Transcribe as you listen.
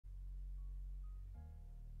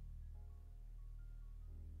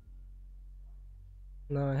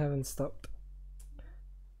No, I haven't stopped.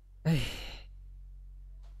 I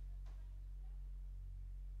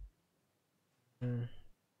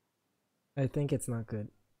think it's not good.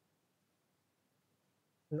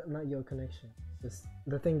 Not your connection. Just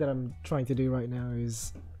the thing that I'm trying to do right now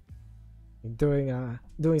is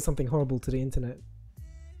doing something horrible to the internet.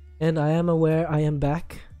 And I am aware I am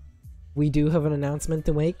back. We do have an announcement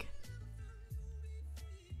to make.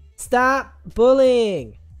 Stop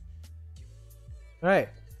bullying! Alright,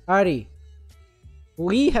 Artie.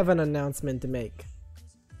 We have an announcement to make.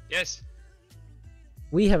 Yes.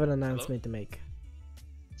 We have an announcement to make.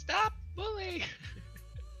 Stop bullying!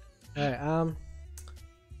 Alright,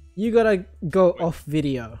 you gotta go off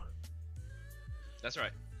video. That's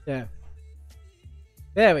right. Yeah.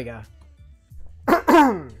 There we go.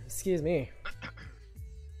 Excuse me.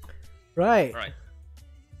 Right. Alright.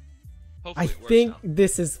 I think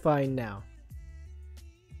this is fine now.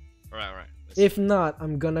 Alright. If not,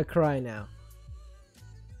 I'm gonna cry now.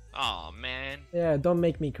 Oh man. Yeah, don't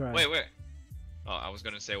make me cry. Wait. Oh, I was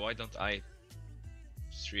gonna say, why don't I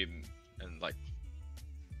stream and like,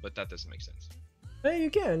 but that doesn't make sense. Hey,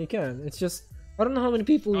 you can. It's just I don't know how many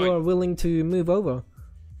people are willing to move over.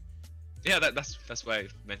 Yeah, that's why I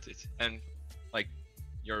meant it. And like,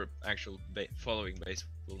 your actual following base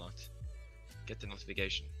will not get the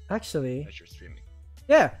notification Actually, that you're streaming.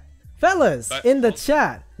 Yeah, fellas, But in the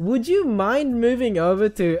chat, would you mind moving over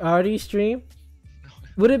to Artie stream?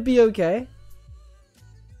 Would it be okay?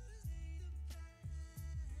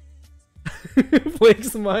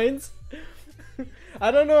 Flakes minds.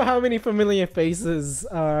 I don't know how many familiar faces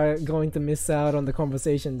are going to miss out on the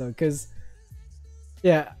conversation though, because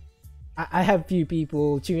yeah, I have few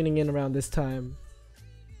people tuning in around this time,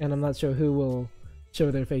 and I'm not sure who will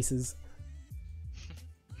show their faces.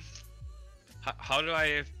 How do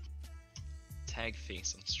I tag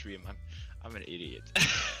things on stream? I'm an idiot.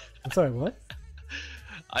 I'm sorry, what?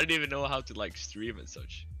 I don't even know how to like stream and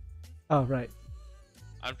such. Oh, right.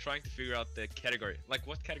 I'm trying to figure out the category. Like,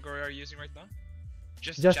 what category are you using right now?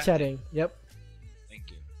 Just chatting. Yep.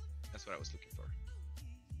 Thank you. That's what I was looking for.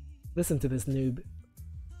 Listen to this noob.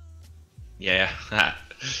 Yeah.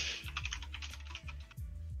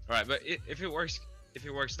 Alright, but if it works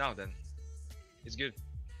now, then it's good,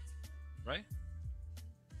 right?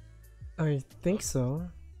 I think so.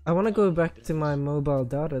 I want to go back to my mobile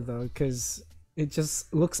data though, because it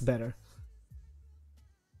just looks better.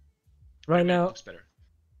 Right now, looks better.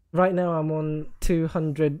 Right now I'm on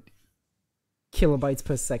 200 kilobytes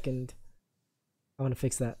per second. I want to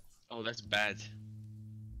fix that. Oh, that's bad.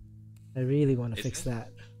 I really want to fix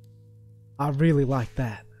that. I really like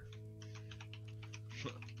that.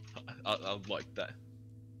 I'll like that.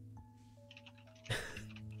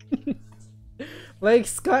 Like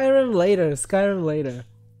Skyrim later.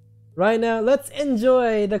 Right now, let's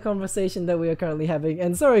enjoy the conversation that we are currently having.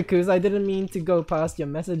 And sorry, Kuz, I didn't mean to go past your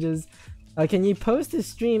messages. Can you post the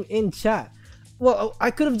stream in chat? Well, I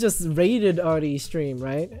could have just raided Artie's stream,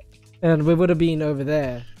 right? And we would have been over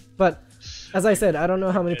there. But as I said, I don't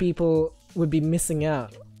know how many people would be missing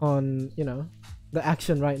out on, you know, the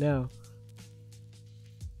action right now.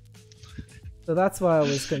 So that's why I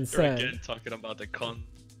was concerned. You're again talking about the con.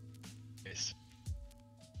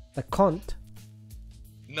 The cont?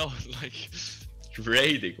 No, like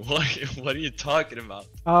raiding. What are you talking about?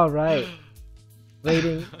 Oh, right.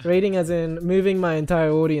 Raiding as in moving my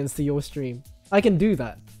entire audience to your stream. I can do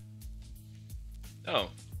that. Oh.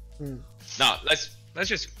 No, let's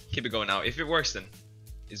just keep it going now. If it works, then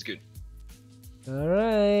it's good. All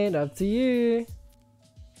right, up to you.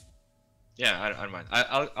 Yeah, I don't mind.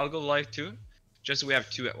 I'll go live too, just so we have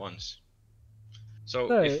two at once. So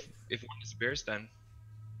Right. if one disappears, then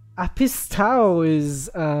Apistao is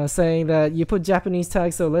saying that you put Japanese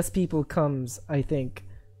tags so less people comes, I think.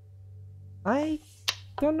 I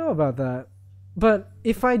don't know about that. But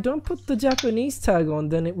if I don't put the Japanese tag on,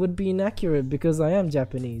 then it would be inaccurate because I am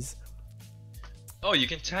Japanese. oh, you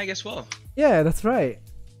can tag as well. Yeah, that's right.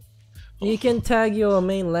 You can tag your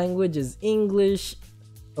main language as English,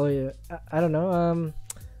 or I don't know,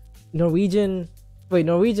 Norwegian. Wait,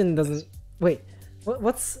 Norwegian doesn't. Wait,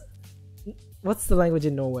 what's the language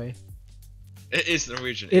in Norway? It is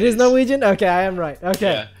Norwegian. It is Norwegian? Okay, I am right.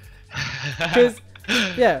 Okay. Because,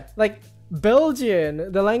 yeah, like,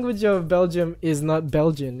 Belgian, the language of Belgium is not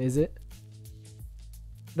Belgian, is it?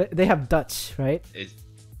 They have Dutch, right?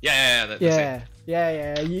 Yeah. That's it.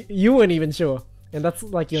 Yeah. You weren't even sure. And that's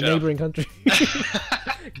like your neighboring country.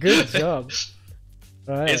 Good job.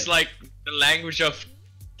 Right. It's like the language of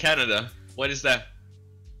Canada. What is that?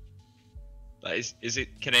 Is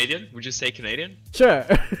it Canadian? Would you say Canadian? Sure.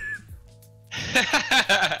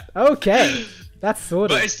 Okay. That's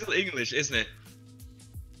sort of. But it's still English, isn't it?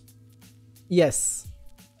 Yes.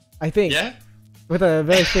 I think. Yeah? With a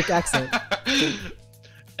very thick accent.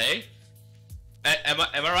 A? Am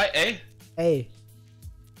I right? A? A.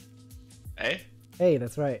 A? A,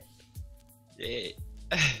 that's right. Yeah.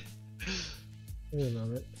 Give me a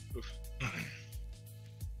moment. Oof.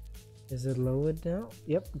 Is it lowered now?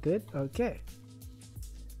 Yep, good. Okay.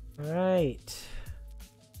 Alright.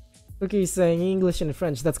 Cookie's saying English and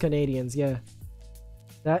French. That's Canadians, yeah.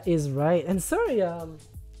 That is right. And sorry, yeah,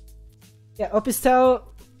 Opistel,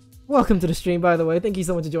 welcome to the stream, by the way. Thank you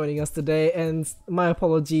so much for joining us today. And my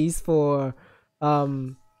apologies for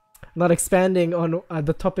not expanding on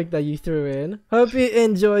the topic that you threw in. Hope you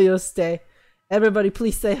enjoy your stay. Everybody,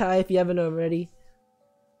 please say hi if you haven't already.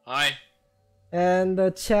 Hi. And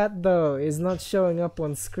the chat, though, is not showing up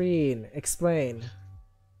on screen. Explain.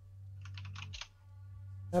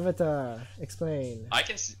 Avatar, explain. I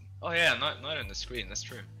can see. Oh yeah, not on the screen. That's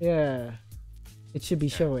true. Yeah, it should be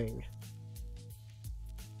showing.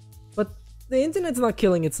 But the internet's not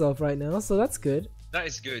killing itself right now, so that's good. That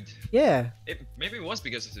is good. Yeah. Maybe it was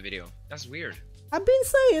because of the video. That's weird. I've been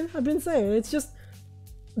saying. It's just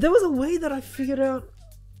there was a way that I figured out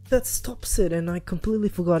that stops it, and I completely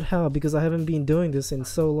forgot how because I haven't been doing this in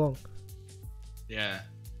so long. Yeah.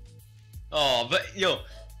 Oh, but yo,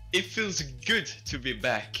 it feels good to be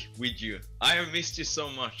back with you. I have missed you so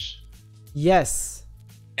much. Yes.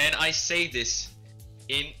 And I say this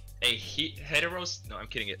in a heteros. No, I'm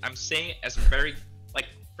kidding it. I'm saying it as very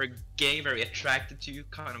very gay, very attracted to you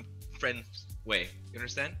kind of friend way. You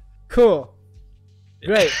understand? Cool.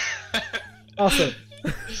 Great. Awesome.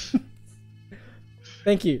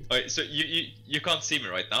 Thank you. Alright, so you can't see me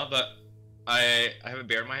right now, but I have a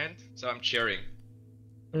beer in my hand, so I'm cheering.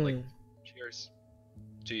 I'm like, cheers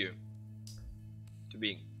to you, to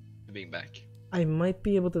being back. I might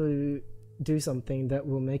be able to do something that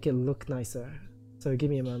will make it look nicer. So give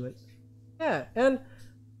me a moment. Yeah, and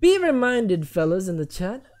be reminded, fellas, in the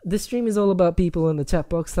chat, this stream is all about people in the chat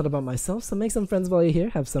box, not about myself. So make some friends while you're here,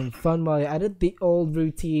 have some fun while you're at it. The old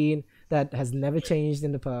routine that has never changed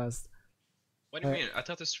in the past. What do you mean? I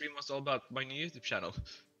thought the stream was all about my new YouTube channel.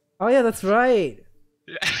 Oh yeah, that's right.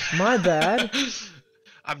 Yeah. My bad.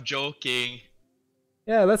 I'm joking.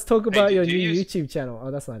 Yeah, let's talk about Hey, your do new you use... YouTube channel. Oh,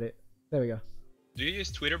 that's not it. There we go. Do you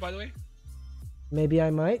use Twitter, by the way? Maybe I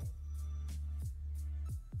might.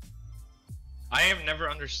 I have never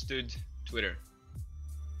understood Twitter.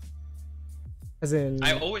 As in...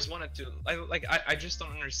 I always wanted to. I just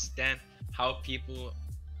don't understand how people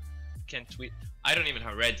can tweet. I don't even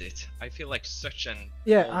have Reddit. I feel like such an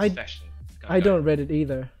old-fashioned kind I of guy. don't Reddit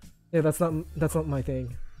either. Yeah, that's not my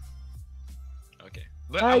thing. Okay,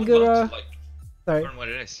 but Hi, I would love to Sorry. learn what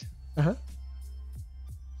it is. Uh-huh.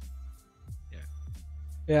 Yeah.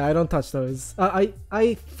 Yeah, I don't touch those.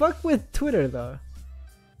 I fuck with Twitter though.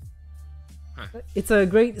 Huh. It's a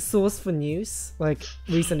great source for news, like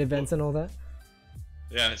recent events and all that.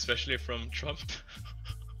 Yeah, especially from Trump.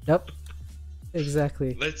 Yep.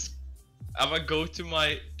 Exactly. I'm gonna go to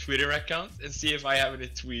my Twitter account and see if I have any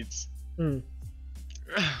tweets. Go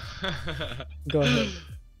ahead.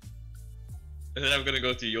 And then I'm gonna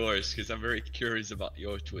go to yours because I'm very curious about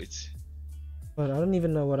your tweets. But I don't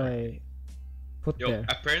even know what I put there.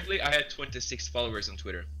 Apparently I had 26 followers on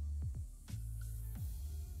Twitter.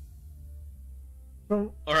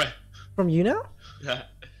 Alright. From you now? Yeah.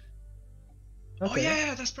 Okay. Oh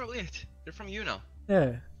yeah, that's probably it. They're from you now.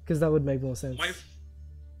 Yeah, because that would make more sense.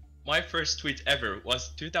 My first tweet ever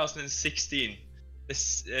was 2016, the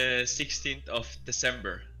 16th of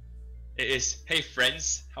December. It is, hey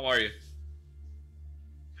friends, how are you?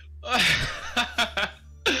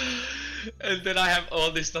 And then I have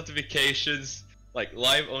all these notifications, like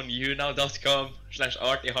live on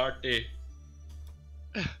younow.com/ArteeHeartee.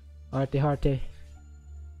 ArteeHeartee.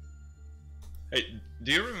 Hey,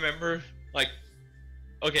 do you remember,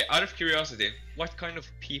 okay, out of curiosity, what kind of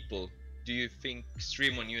people do you think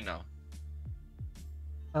stream on you now?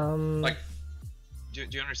 Do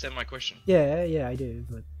you understand my question? Yeah, I do,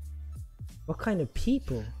 but what kind of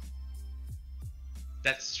people?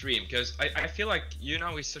 That stream, because I feel like you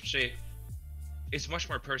now is it's much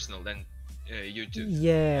more personal than YouTube.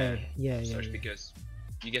 Yeah. Because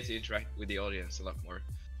you get to interact with the audience a lot more.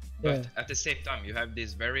 But at the same time, you have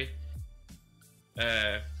these very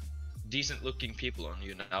decent looking people on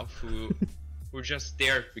you now who are just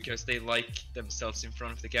there because they like themselves in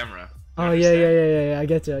front of the camera. Oh yeah, I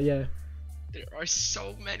get you, yeah. There are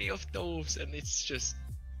so many of those and it's just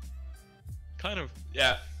kind of,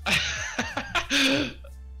 yeah.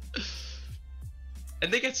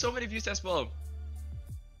 And they get so many views as well.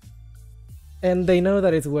 and they know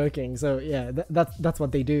that it's working. So yeah, that's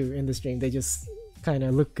what they do in the stream. They just kind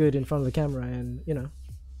of look good in front of the camera and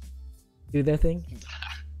do their thing.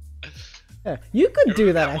 Yeah, you could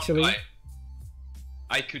do that actually.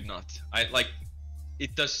 I could not.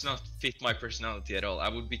 It does not fit my personality at all. I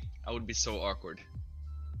would be so awkward.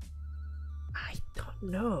 I don't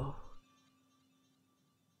know.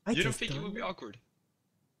 You don't think it would be awkward?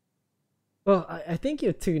 Well, I think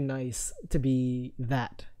you're too nice to be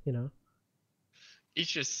that,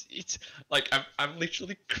 It's like I'm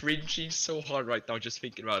literally cringing so hard right now just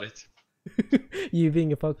thinking about it. You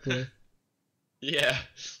being a fuckboy. Yeah.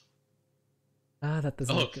 That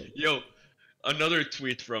doesn't look good. Yo, another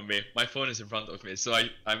tweet from me. My phone is in front of me, so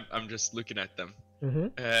I'm just looking at them.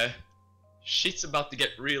 Shit's about to get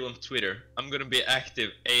real on Twitter. I'm gonna be active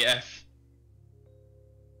AF.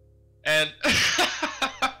 And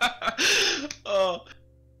oh.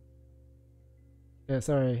 Yeah,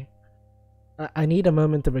 sorry. I need a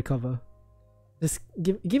moment to recover. Just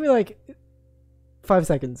give me like 5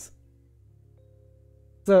 seconds.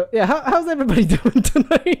 So yeah, how's everybody doing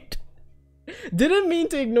tonight? Didn't mean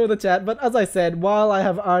to ignore the chat, but as I said, while I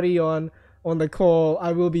have Artie on the call,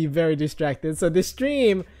 I will be very distracted. So this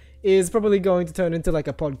stream is probably going to turn into like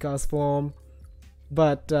a podcast form.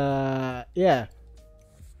 But yeah.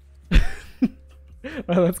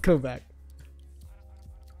 Well, let's go back.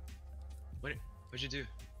 What'd you do?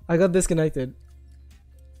 I got disconnected.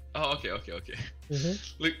 Oh, okay.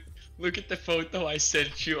 Look at the photo I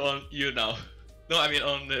sent you on now. No, I mean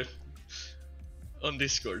on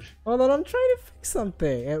Discord. Hold on, I'm trying to fix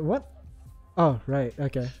something. What? Oh, right.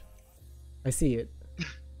 Okay. I see it.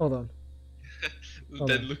 Hold on.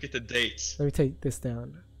 Then look at the dates. Let me take this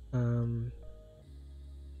down.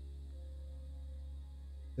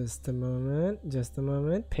 Just a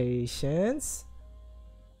moment. Patience.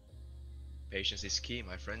 Patience is key,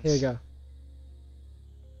 my friends. Here we go.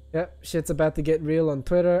 Yep, shit's about to get real on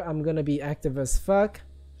Twitter. I'm gonna be active as fuck.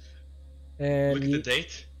 And look at the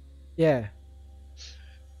date. Yeah.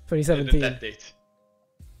 2017. Look at that date.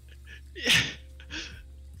 Yeah.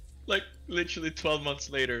 Like literally 12 months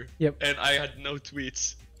later. Yep. And I had no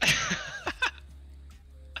tweets.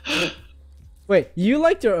 Wait, you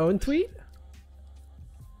liked your own tweet?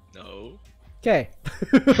 No. Okay.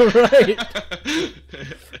 Right.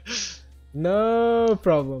 No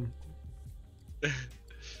problem.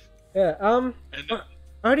 Yeah,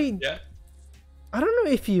 Artie, yeah? I don't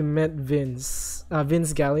know if you met Vince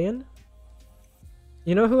Gallion.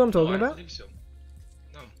 You know who I'm talking about? I don't think so.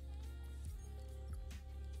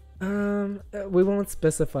 No. We won't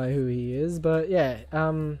specify who he is, but yeah,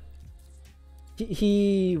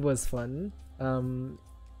 he was fun.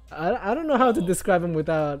 I don't know how to describe him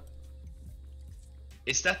without.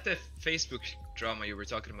 Is that the Facebook drama you were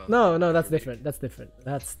talking about? No, that's different. That's different.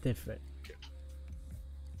 Okay.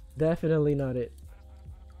 Definitely not it.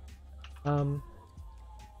 I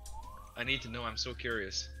need to know. I'm so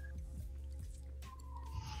curious.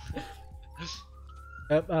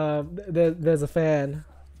 Yep. There's a fan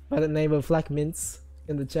by the name of Flack Mints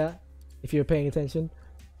in the chat. If you're paying attention.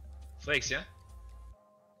 Flakes, yeah.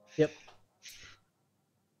 Yep.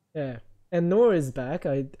 Yeah. And Nor is back.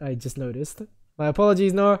 I just noticed. My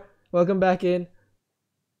apologies, Nor. Welcome back in.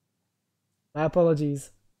 My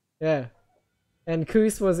apologies. Yeah. And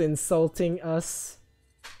Koos was insulting us.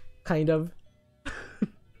 Kind of.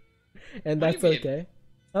 And that's okay.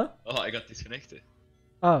 Huh? Oh, I got disconnected.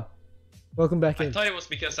 Oh. Welcome back in. I thought it was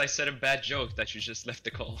because I said a bad joke that you just left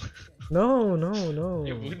the call. No.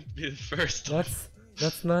 It wouldn't be the first time.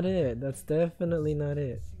 That's not it. That's definitely not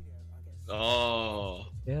it. Oh.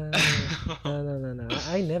 Yeah. No.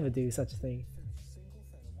 I never do such a thing.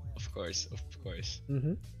 Of course.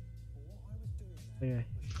 Okay.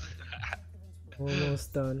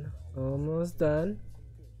 Almost done.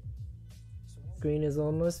 Screen is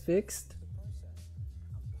almost fixed.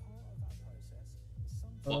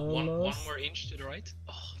 One more inch to the right.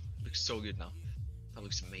 Oh, looks so good now. That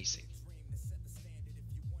looks amazing.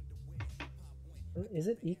 Is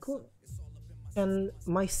it equal? Can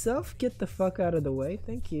myself get the fuck out of the way?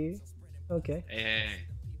 Thank you. Okay. Hey.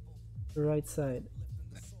 The right side.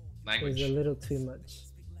 Language. Is a little too much.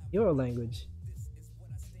 Your language.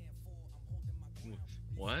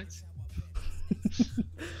 What?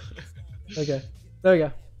 Okay. There we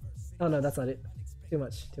go. Oh no, that's not it. Too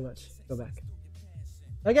much. Go back.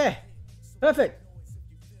 Okay. Perfect.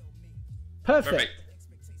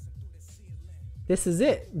 This is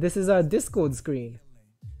it. This is our Discord screen.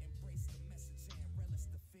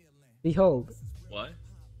 Behold. What?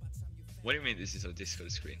 What do you mean this is our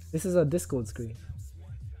Discord screen? This is our Discord screen.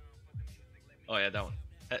 Oh yeah, that one.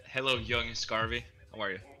 Hello, young Scarvy. How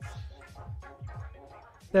are you?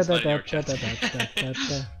 It's not in your chat.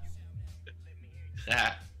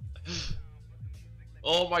 Yeah.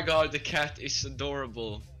 Oh my god, the cat is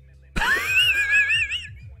adorable.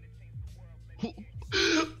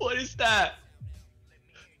 What is that?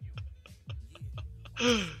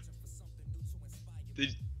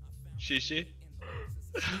 Did Shishi?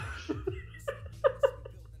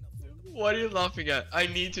 What are you laughing at? I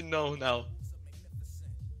need to know now.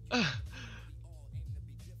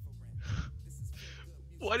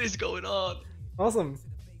 What is going on? Awesome.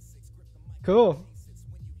 Cool.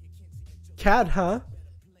 Cat, huh?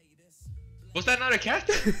 Was that not a cat?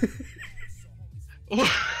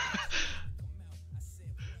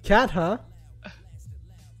 Cat, huh?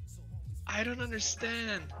 I don't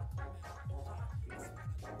understand.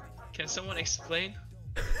 Can someone explain?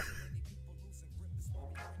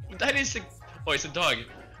 That is a... Oh, it's a dog.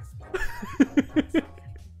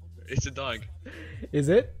 It's a dog. Is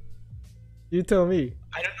it? You tell me.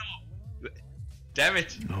 I don't know. Damn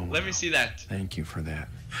it. Oh, Let me see that. Thank you for that.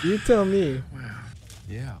 You tell me. Wow.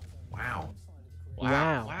 Yeah. Wow.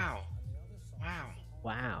 Wow. Wow. Wow.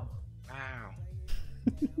 Wow. Wow.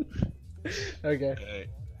 Okay.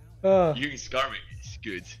 Young Scarby is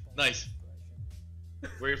good. Nice.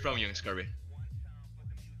 Where are you from, Young Scarby?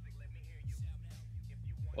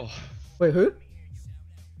 Oh. Wait, who?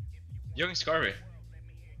 Young Scarby.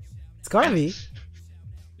 Scarby?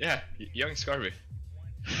 Yeah, Young Scarby.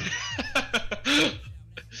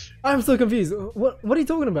 I'm so confused. What are you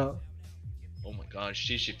talking about? Oh my god,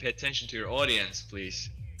 Shishi, pay attention to your audience, please.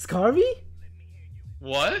 Scarby?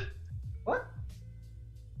 What? What?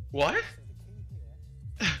 What?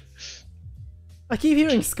 I keep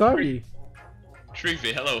hearing Scarby.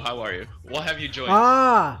 Shrimpy, hello, how are you? What have you joined?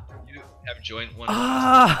 Ah! You have joined one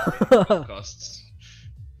Ah! of the podcasts.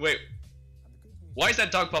 Wait, why is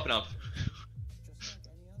that dog popping up?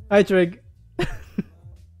 Hi, Trig.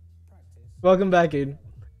 Welcome back in.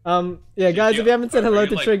 Yeah, guys, if you haven't said hello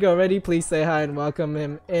to Trig already, please say hi and welcome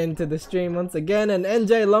him into the stream once again. And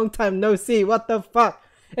NJ, long time no see. What the fuck?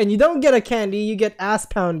 And you don't get a candy, you get ass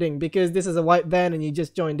pounding because this is a white van and you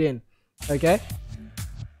just joined in. Okay?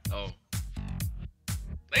 Oh.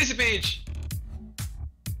 Lazy Peach!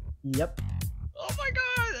 Yep. Oh my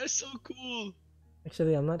god, that's so cool!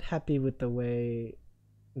 Actually, I'm not happy with the way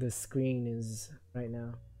the screen is right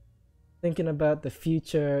now. Thinking about the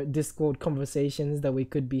future Discord conversations that we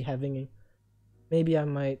could be having. Maybe I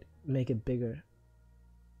might make it bigger.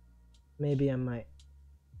 Maybe I might.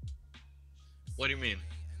 What do you mean?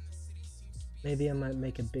 Maybe I might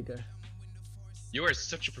make it bigger. You are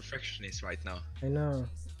such a perfectionist right now. I know.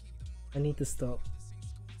 I need to stop.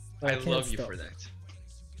 But I can't love you stop. for that.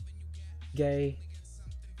 Gay.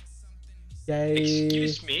 Gay.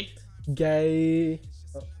 Excuse me? Gay.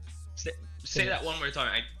 Oh, Say that one more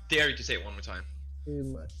time. I dare you to say it one more time. too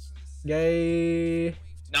much. Gay.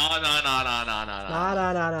 No.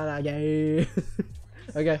 Nah, gay.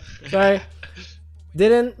 Okay, sorry.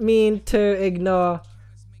 Didn't mean to ignore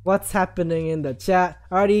what's happening in the chat.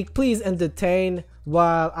 Artie, please entertain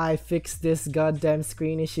while I fix this goddamn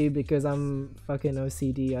screen issue because I'm fucking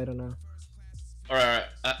OCD. I don't know. Alright.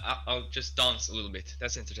 I'll just dance a little bit.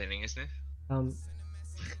 That's entertaining, isn't it?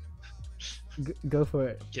 Go for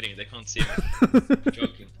it. I'm kidding. They can't see me. I'm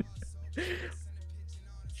joking.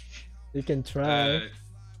 You can try.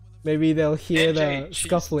 Maybe they'll hear NJ, the she's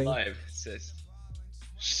scuffling. Live, it says.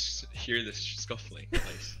 Hear the scuffling.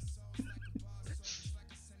 Nice.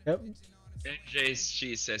 Yep.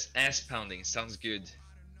 NJ says ass pounding sounds good.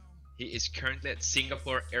 He is currently at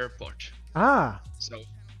Singapore airport. Ah, So,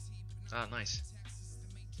 nice.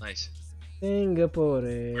 Nice. Singapore.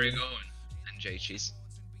 Where are you going, NJ Cheese?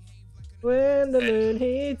 When the moon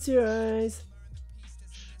hits your eyes.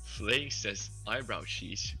 Flake says eyebrow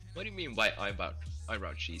cheese. What do you mean by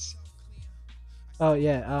eyebrow cheese? Oh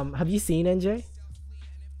yeah. Have you seen NJ?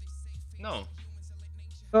 No.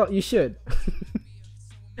 Oh, you should.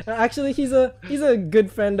 Actually, he's a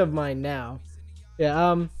good friend of mine now.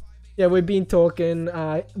 Yeah. Yeah, we've been talking.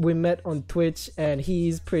 We met on Twitch, and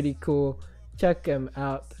he's pretty cool. Check him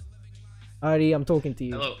out. Artie, I'm talking to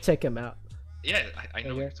you. Hello. Check him out. Yeah, I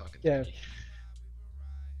know Okay. you're talking Yeah. to me.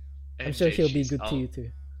 I'm sure NJ he'll be Cheese, good to you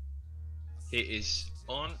too. He is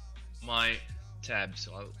on my tab,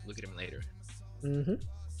 so I'll look at him later. Mm-hmm.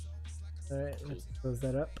 Alright, let's close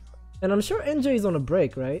that up. And I'm sure NJ is on a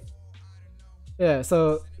break, right? Yeah,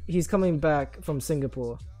 so he's coming back from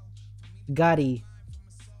Singapore. Gotti.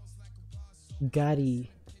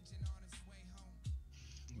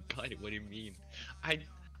 God, what do you mean? I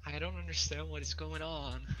don't understand what is going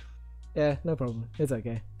on. Yeah, no problem. It's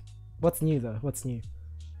okay. What's new though? What's new?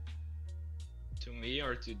 To me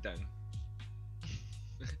or to them?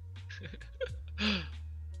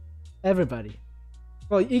 Everybody.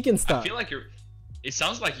 Well, you can I start. feel like it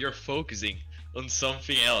sounds like you're focusing on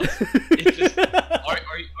something else. It just,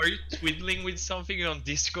 are you twiddling with something on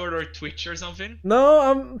Discord or Twitch or something? No,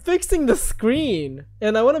 I'm fixing the screen,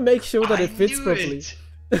 and I want to make sure that it fits knew properly. it.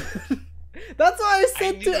 That's why I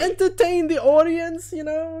said knew to it. entertain the audience, you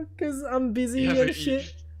know, because I'm busy Yeah, and but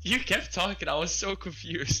shit. you kept talking. I was so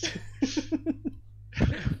confused.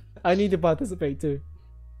 I need to participate too.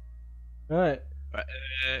 Alright.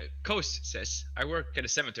 Coast says, I work at a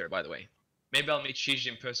cemetery, by the way. Maybe I'll meet Gigi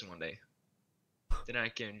in person one day. Then I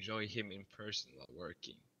can enjoy him in person while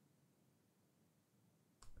working.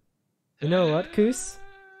 You know what, Koos?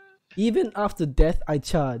 Even after death, I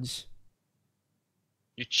charge.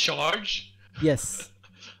 You charge? Yes.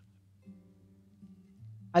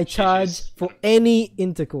 I charge for any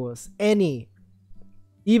intercourse. Any.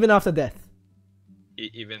 Even after death.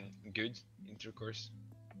 Even good intercourse?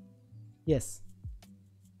 Yes.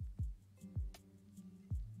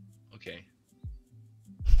 Okay.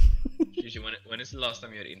 Gigi, when is the last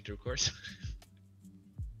time you had intercourse?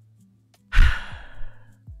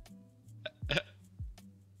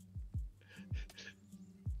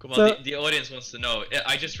 Come on, So- the audience wants to know.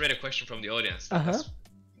 I just read a question from the audience.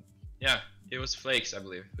 Yeah, it was Flakes, I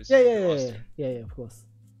believe. Yeah, of course.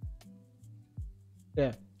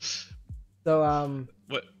 Yeah. So,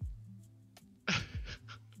 What?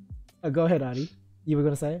 go ahead, Adi. You were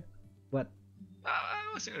gonna say? What? I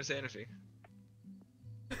wasn't gonna say anything.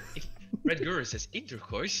 Red Guru says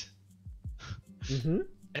intercourse. Mm-hmm.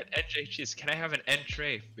 And NJHs, can I have an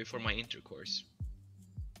entree before my intercourse?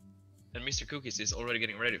 And Mr. Cookies is already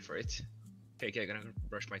getting ready for it. Okay, I'm gonna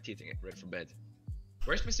brush my teeth and get ready for bed.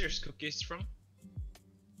 Where's Mr. Cookies from?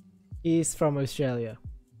 He's from Australia.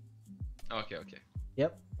 Okay.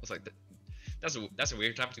 Yep. I was like, that's a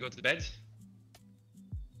weird time to go to bed.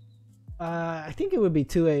 I think it would be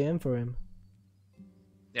 2 a.m. for him.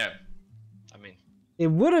 Yeah, I mean, It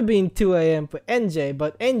would have been 2 a.m. for NJ,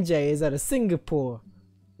 but NJ is out of Singapore,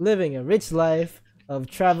 living a rich life of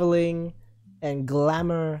traveling and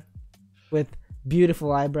glamour with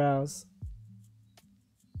beautiful eyebrows.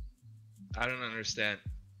 I don't understand,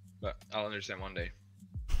 but I'll understand one day.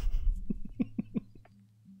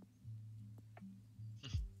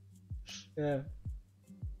 Yeah.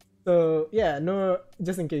 So yeah, no,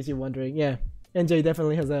 just in case you're wondering, yeah, NJ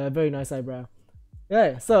definitely has a very nice eyebrow.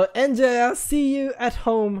 Yeah, so NJ, I'll see you at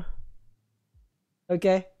home.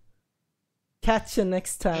 Okay? Catch you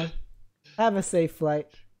next time. Have a safe flight.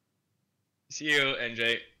 See you,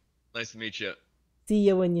 NJ. Nice to meet you. See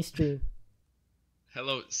you when you stream.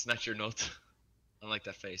 Hello, Snatcher Note. I like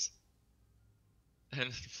that face.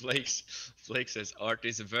 And Flake says Art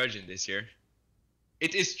is a virgin this year.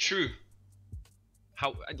 It is true.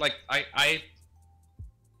 How, like,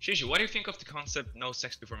 Shishi, what do you think of the concept no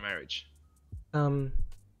sex before marriage? Dumb.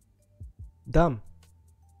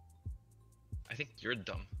 I think you're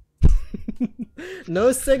dumb.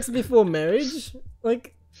 No sex before marriage?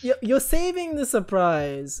 Like, you're saving the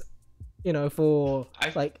surprise, you know, for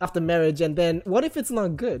like after marriage, and then what if it's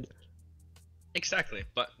not good? Exactly,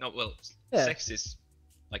 but no, well, Yeah. sex is,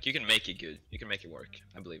 like, you can make it good. You can make it work,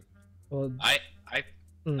 I believe. Well, I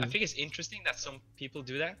think it's interesting that some people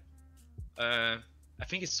do that. I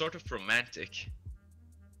think it's sort of romantic.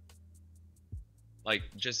 Like,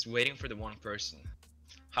 just waiting for the one person.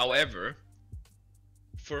 However,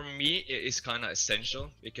 for me, it is kind of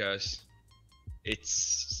essential because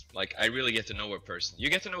it's like I really get to know a person.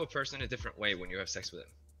 You get to know a person in a different way when you have sex with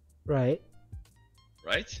them, right.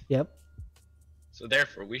 right? Yep. So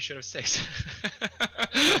therefore, we should have sex.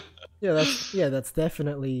 Yeah, that's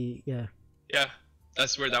definitely, yeah. Yeah,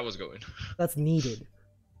 that's where that was going. That's needed.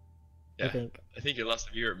 Yeah, I think you lost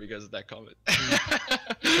a viewer because of that comment.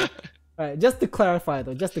 Alright, just to clarify,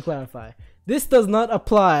 this does not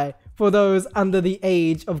apply for those under the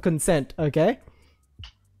age of consent, okay?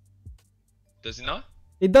 Does it not?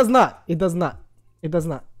 It does not.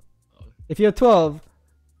 Oh. If you're 12,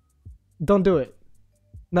 don't do it.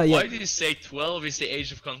 Not yet. Why did you say 12 is the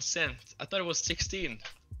age of consent? I thought it was 16.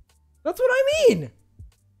 That's what I mean!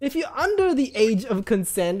 If you're under the age of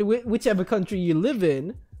consent, whichever country you live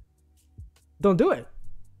in, don't do it.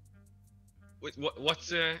 Wait, what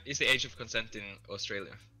is the age of consent in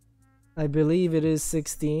Australia? I believe it is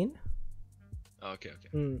 16. Oh, okay.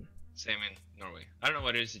 Mm. Same in Norway. I don't know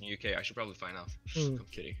what it is in UK. I should probably find out. I'm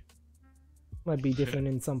kidding. Might be different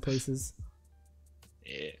in some places.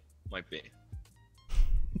 Yeah, might be.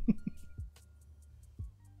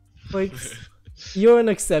 Like, you're an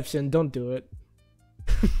exception. Don't do it.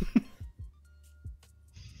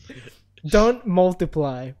 Don't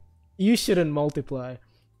multiply. You shouldn't multiply.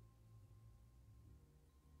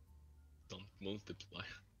 multiply.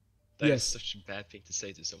 That is Yes. such a bad thing to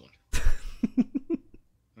say to someone.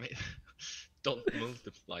 Don't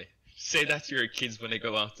multiply. Say that to your kids when they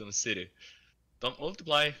go out in the city. Don't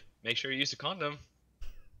multiply. Make sure you use a condom.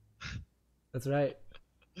 That's right.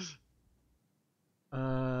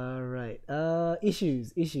 Right.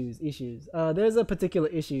 Issues. There's a particular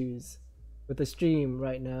issues with the stream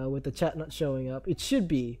right now with the chat not showing up. It should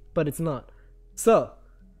be, but it's not. So,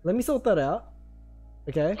 let me sort that out.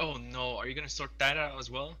 Okay? Oh no, are you gonna sort that out as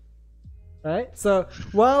well? Alright, so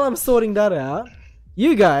while I'm sorting that out,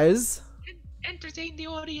 you guys, Entertain the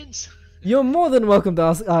audience. you're more than welcome to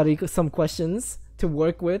ask Artie some questions to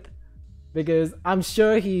work with, because I'm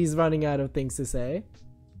sure he's running out of things to say.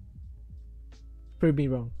 Prove me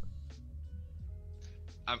wrong.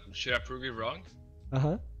 Should I prove you wrong?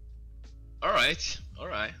 Uh-huh. Alright.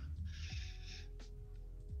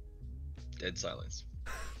 Dead silence.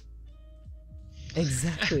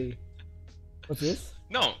 Exactly. What's this?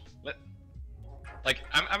 No,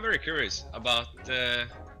 I'm very curious about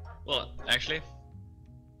well, actually,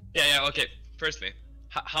 yeah, okay. Firstly,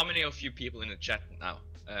 how many of you people in the chat now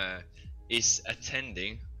is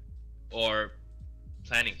attending or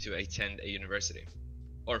planning to attend a university,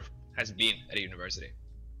 or has been at a university?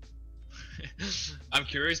 I'm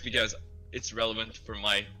curious because it's relevant for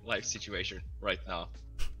my life situation right now.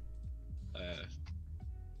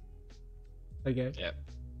 Okay. Yeah.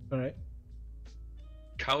 Alright.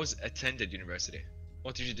 Cows attended university.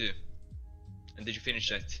 What did you do? And did you finish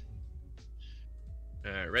that?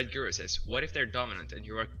 Red Guru says, what if they're dominant and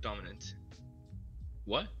you are dominant?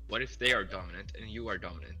 What? What if they are dominant and you are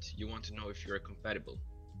dominant? You want to know if you're compatible.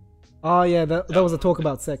 Oh yeah, that was a talk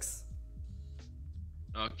about sex.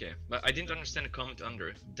 Okay, but I didn't understand the comment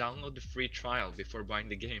under. Download the free trial before buying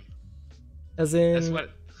the game. As in, That's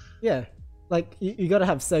what... yeah, like you gotta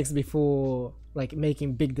have sex before like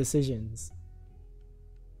making big decisions.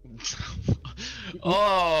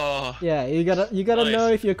 Oh! Yeah, you gotta Nice. know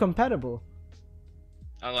if you're compatible.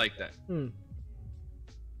 I like that. Hmm.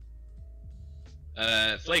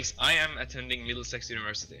 Flakes, I am attending Middlesex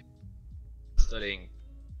University. Studying...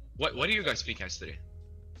 What do you guys think I study?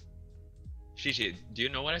 Shishi, do you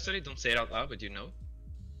know what I study? Don't say it out loud, but do you know?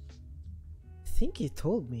 I think you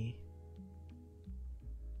told me.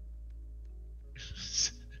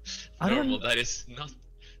 I don't- Normal, that is not...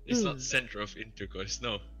 It's not center of intercourse,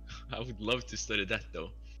 no. I would love to study that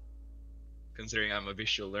though. Considering I'm a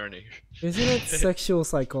visual learner. Isn't it sexual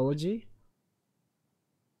psychology?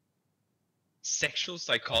 Sexual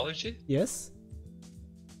psychology? Yes.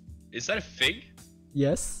 Is that a thing?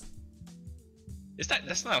 Yes.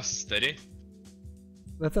 That's not a study.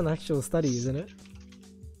 That's an actual study, isn't it?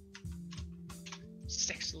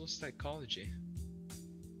 Sexual psychology.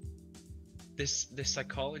 The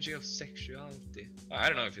psychology of sexuality. I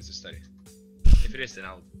don't know if it's a study. If it is, then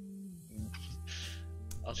I'll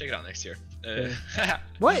check it out next year.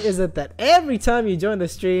 Why is it that every time you join the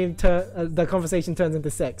stream, the conversation turns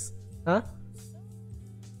into sex? Huh?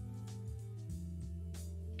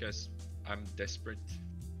 Because I'm desperate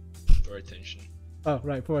for attention. Oh,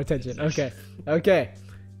 right, for attention. Okay. Okay.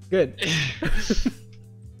 Good.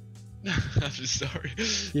 I'm just sorry.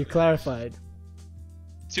 You clarified.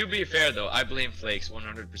 To be fair though, I blame Flakes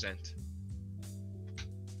 100%.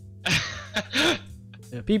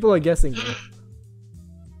 Yeah, people are guessing though.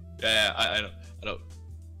 Yeah, I know.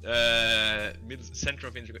 Middle center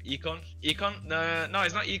of intercourse. Econ? No,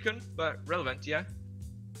 it's not econ, but relevant, yeah.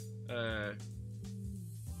 No,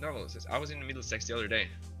 it says I was in Middlesex the other day.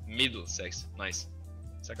 Middlesex, nice.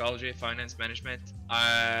 Psychology, finance, management.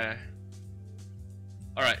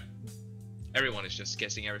 Alright. Everyone is just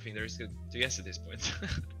guessing everything there is to guess at this point.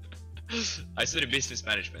 I study business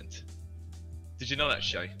management. Did you know that,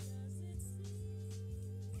 Shai?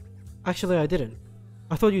 Actually, I didn't.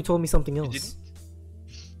 I thought you told me something You else. didn't?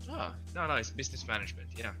 Ah, no, it's business management,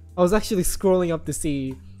 yeah. I was actually scrolling up to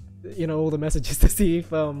see, you know, all the messages to see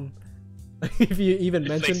if if you even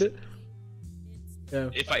mentioned it. Yeah.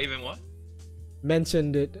 If I even what?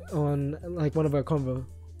 Mentioned it on like one of our convo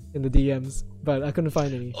in the DMs, but I couldn't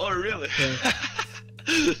find any. Oh, really?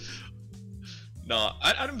 Yeah. No,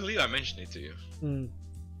 I don't believe I mentioned it to you.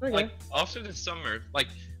 Okay. Like, after the summer, like,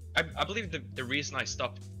 I believe the reason I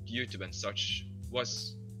stopped YouTube and such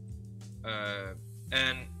was,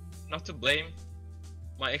 and not to blame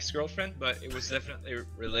my ex-girlfriend, but it was definitely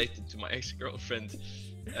related to my ex-girlfriend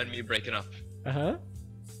and me breaking up. Uh-huh.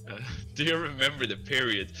 Do you remember the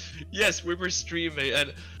period? Yes, we were streaming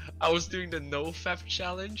and I was doing the NoFap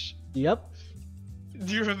challenge. Yep.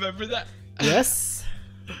 Do you remember that? Yes.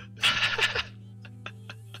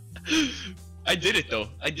 I did it though.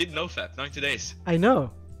 I did NoFap, 90 days. I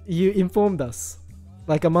know. You informed us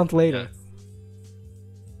like a month later.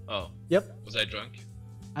 Yeah. Oh. Yep. Was I drunk?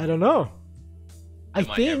 I don't know. Am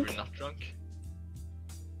I I think ever not drunk?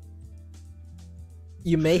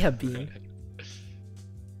 you may have been.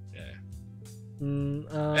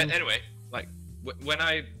 Yeah. Anyway, like when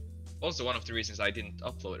I also one of the reasons I didn't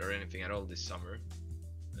upload or anything at all this summer.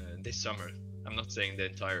 I'm not saying the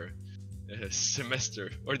entire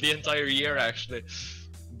semester or the entire year actually,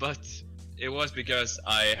 but it was because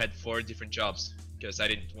I had 4 different jobs because I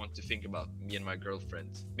didn't want to think about me and my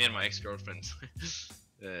ex-girlfriend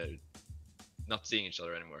not seeing each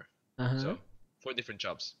other anymore. So 4 different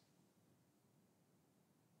jobs.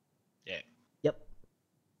 Yeah. Yep.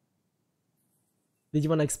 Did you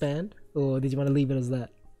want to expand, or did you want to leave it as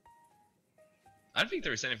that? I don't think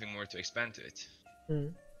there is anything more to expand to it.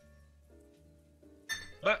 Mm.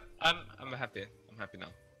 But I'm happy. I'm happy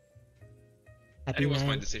now. Happy And it was my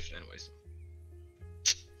man. decision anyways.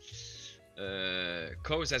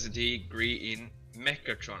 Coase has a degree in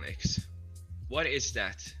mechatronics. What is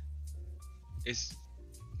that? Is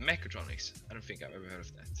mechatronics? I don't think I've ever heard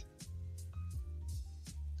of that.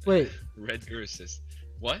 Wait, Red Guru says,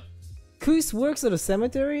 what? Koos works at a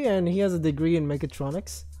cemetery and he has a degree in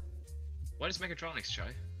mechatronics. What is mechatronics,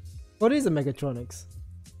 Chai? What is a mechatronics?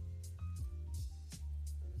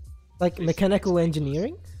 Like Please mechanical explain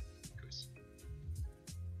engineering? Koos.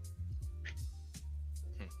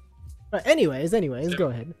 Right, anyways, go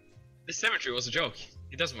ahead. The cemetery was a joke.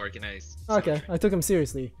 It doesn't work in a Okay, cemetery. I took him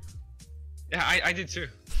seriously. Yeah, I did too.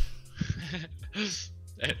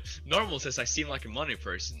 Normal says I seem like a money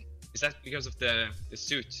person. Is that because of the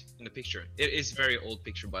suit in the picture? It is very old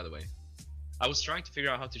picture, by the way. I was trying to figure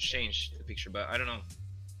out how to change the picture, but I don't know.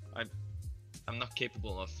 I'm not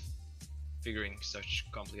capable of figuring such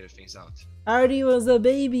complicated things out. Artie was a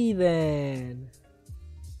baby then.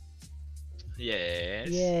 Yes.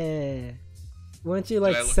 Yeah. Weren't you Do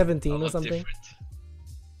like I look 17 a or lot something? different?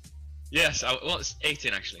 Yes, well, it's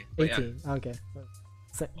 18 actually. But 18. Okay.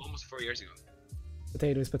 yeah, almost 4 years ago.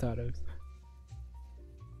 Potatoes, potatoes.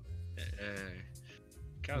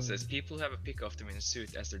 Cal says people have a pic of them in a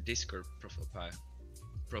suit as their Discord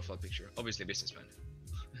profile picture. Obviously, businessman.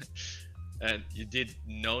 And you did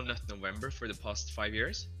No Nut November for the past 5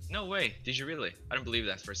 years? No way. Did you really? I don't believe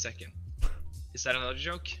that for a second. Is that another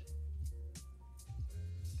joke?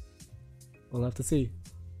 We'll have to see.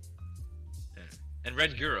 Yeah. And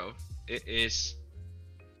Red Guru, it is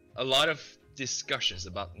a lot of discussions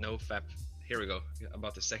about NoFap. Here we go,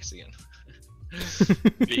 about the sex again.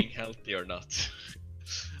 Being healthy or not.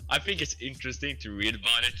 I think it's interesting to read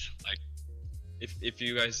about it. Like, if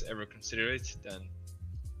you guys ever consider it, then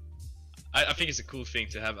I think it's a cool thing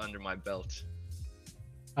to have under my belt.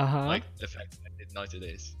 Like the fact that I did 90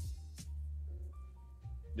 days.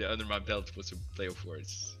 The under my belt was a play of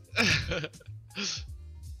words.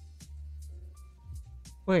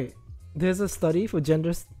 Wait, there's a study for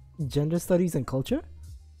gender studies and culture?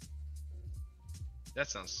 That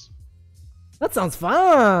sounds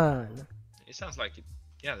fun! It sounds like it.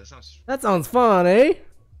 Yeah, That sounds fun, eh?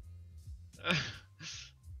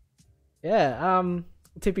 Yeah,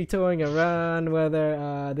 tippy-toeing around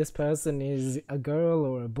whether this person is a girl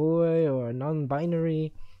or a boy or a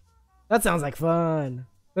non-binary. That sounds like fun.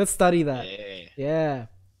 Let's study that. Yeah.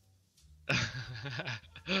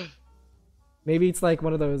 Maybe it's like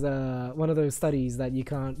one of those studies that you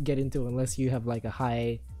can't get into unless you have like a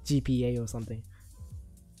high GPA or something.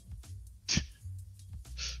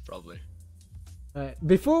 Probably. Alright,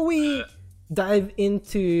 before we dive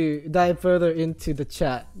further into the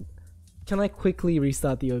chat, can I quickly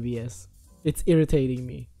restart the OBS? It's irritating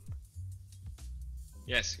me.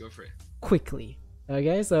 Yes, go for it. Quickly.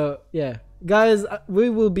 Okay, so yeah. Guys, we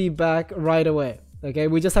will be back right away. Okay,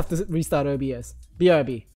 we just have to restart OBS.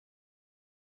 BRB.